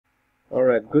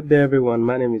Alright, good day everyone.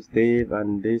 My name is Dave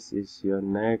and this is your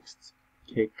next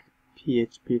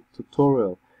CakePHP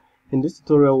tutorial. In this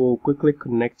tutorial, we'll quickly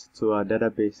connect to our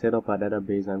database, set up our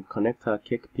database and connect our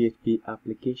CakePHP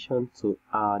application to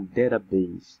our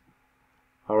database.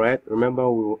 Alright, remember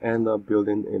we will end up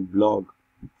building a blog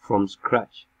from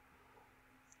scratch.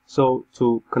 So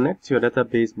to connect to your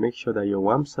database, make sure that your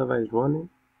WAMP server is running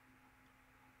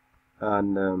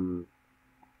and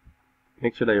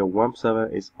make sure that your WAMP server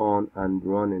is on and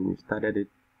running. You started it.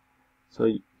 So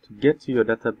to get to your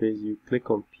database, you click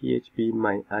on PHP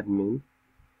My Admin.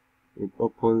 It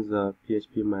opens the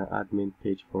PHP My Admin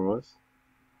page for us.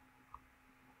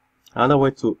 Another way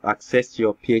to access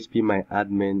your PHP My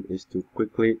Admin is to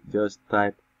quickly just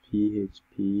type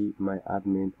PHP My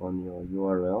Admin on your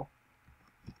URL.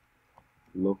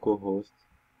 Localhost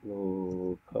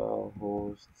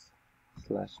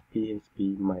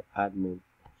 /PHP My Admin.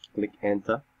 Click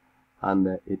enter and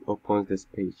it opens this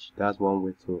page. That's one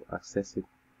way to access it.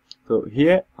 So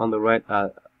here on the right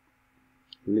are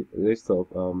list of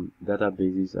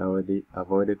databases I've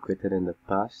already created in the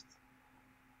past.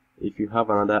 If you have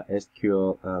another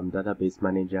SQL database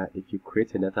manager, if you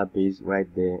create a database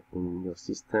right there in your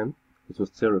system, it will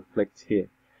still reflect here.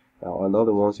 And all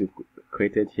the ones you've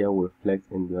created here will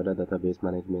reflect in the other database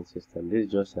management system. This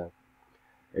is just a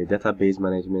database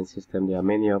management system. There are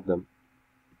many of them.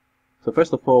 So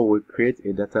first of all, we'll create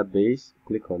a database.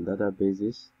 Click on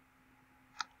databases.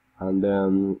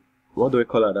 And what do we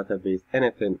call our database?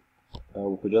 Anything.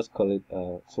 We could just call it,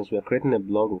 since we are creating a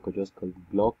blog, we could just call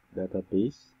it blog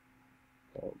database.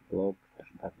 Blog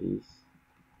database.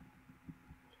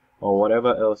 Or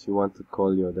whatever else you want to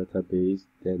call your database.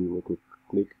 Then we could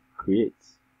click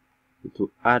create. It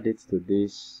will add it to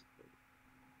this.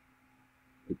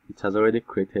 It has already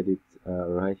created it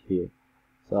right here.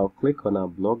 So I'll click on our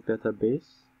blog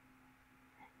database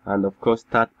and of course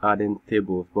start adding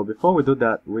tables. But before we do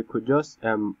that, we could just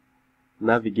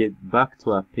navigate back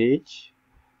to our page.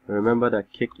 Remember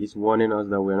that Cake is warning us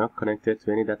that we're not connected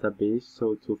to any database.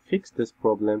 So to fix this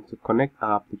problem, to connect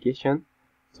our application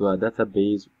to our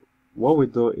database, what we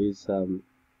do is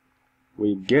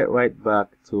we get right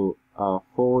back to our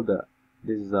folder.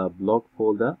 This is our blog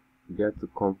folder. Get to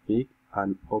config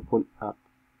and open app.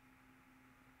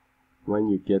 When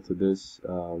you get to this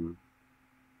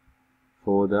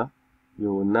folder,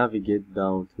 you will navigate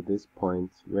down to this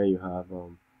point where you have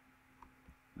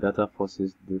data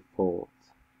forces default.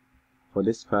 For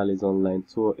this file is on line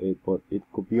 208, but it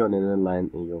could be on any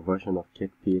line in your version of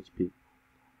CakePHP.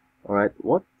 Alright,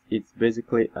 what it's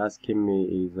basically asking me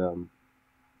is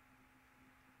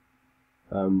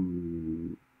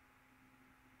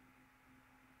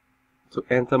to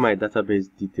enter my database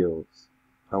details.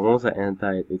 And once I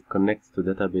enter it, it connects to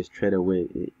database straight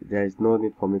away. There is no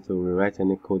need for me to rewrite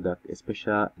any code, that a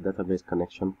special database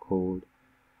connection code.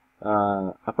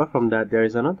 Apart from that, there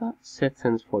is another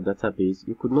settings for database.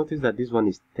 You could notice that this one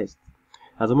is test.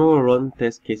 As the moment we run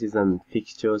test cases and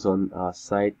fixtures on our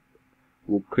site,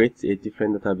 we'll create a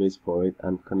different database for it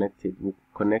and connect it. We'll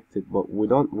connect it, but we're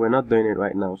not doing it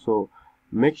right now. So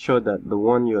make sure that the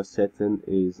one you're setting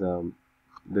is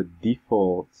the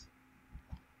default.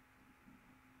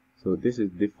 So this is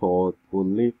default. We'll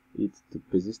leave it to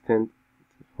persistent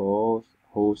default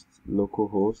host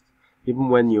localhost. Even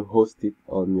when you host it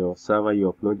on your server,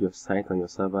 you upload your site on your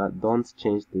server, don't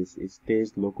change this. It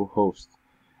stays localhost.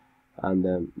 And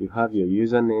you have your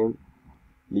username.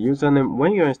 The username,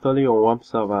 when you're installing your WAMP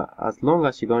server, as long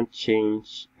as you don't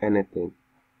change anything,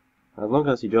 as long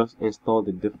as you just install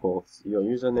the defaults, your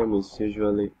username is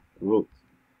usually root.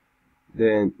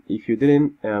 Then if you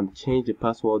didn't change the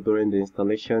password during the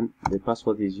installation, the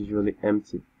password is usually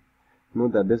empty.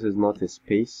 Note that this is not a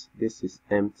space, this is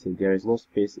empty. There is no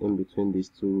space in between these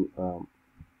two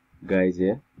guys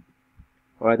here.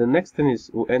 Alright, the next thing is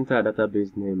we'll enter a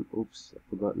database name. Oops, I've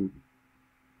forgotten.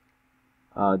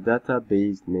 Our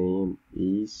database name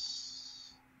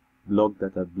is blog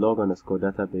underscore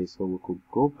database. So we could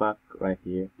go back right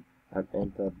here and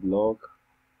enter blog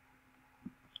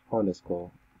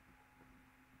underscore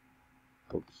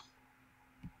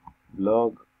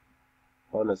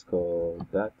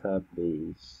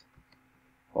database.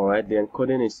 Alright, the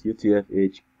encoding is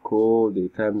UTF-8 code, the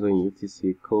time zone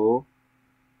UTC code,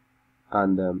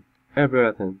 and every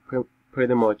other thing,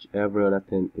 pretty much every other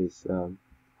thing is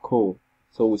code.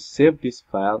 So we save this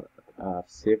file. I've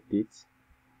saved it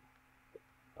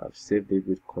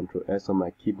with Ctrl S on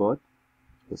my keyboard.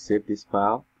 We save this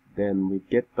file. Then we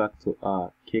get back to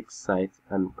our Cake site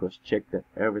and cross-check that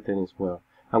everything is well.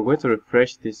 I'm going to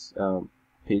refresh this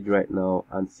page right now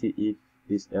and see if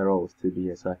this error will still be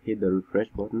here. So I hit the refresh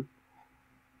button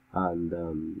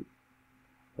and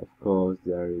of course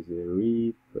there is a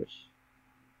refresh.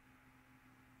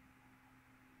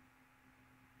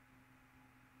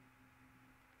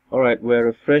 Alright, we're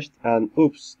refreshed and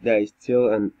oops, there is still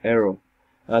an error.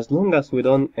 As long as we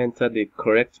don't enter the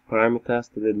correct parameters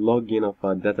to the login of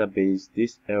our database,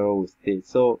 this error will stay.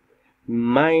 So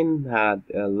mine had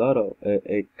a lot of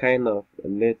a kind of a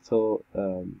little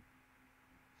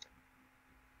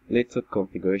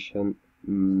configuration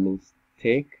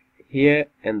mistake here,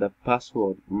 and the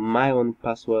password, my own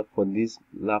password for this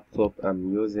laptop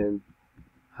I'm using,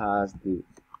 has the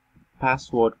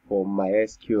password for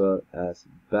MySQL as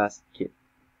basket.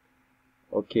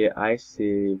 Okay, I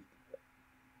saved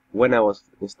when I was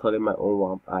installing my own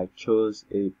WAMP. I chose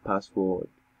a password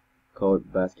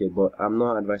called basket, but I'm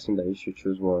not advising that you should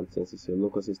choose one since it's a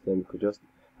local system. You could just,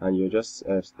 and you're just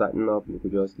starting up, you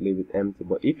could just leave it empty.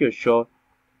 But if you're sure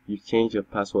you change your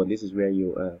password, this is where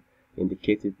you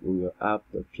indicate it in your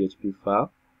app.php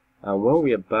file. And when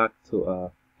we are back to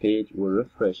our page, we'll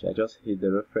refresh. I just hit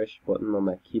the refresh button on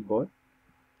my keyboard,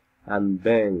 and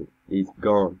bang, it's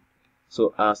gone.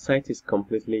 So our site is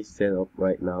completely set up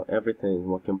right now. Everything is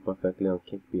working perfectly on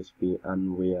CakePHP,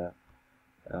 and we are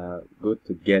good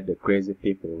to get the crazy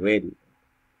people ready.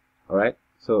 Alright,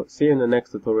 so see you in the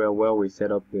next tutorial where we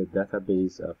set up the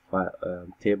database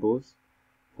tables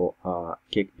for our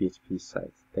CakePHP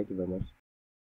site. Thank you very much.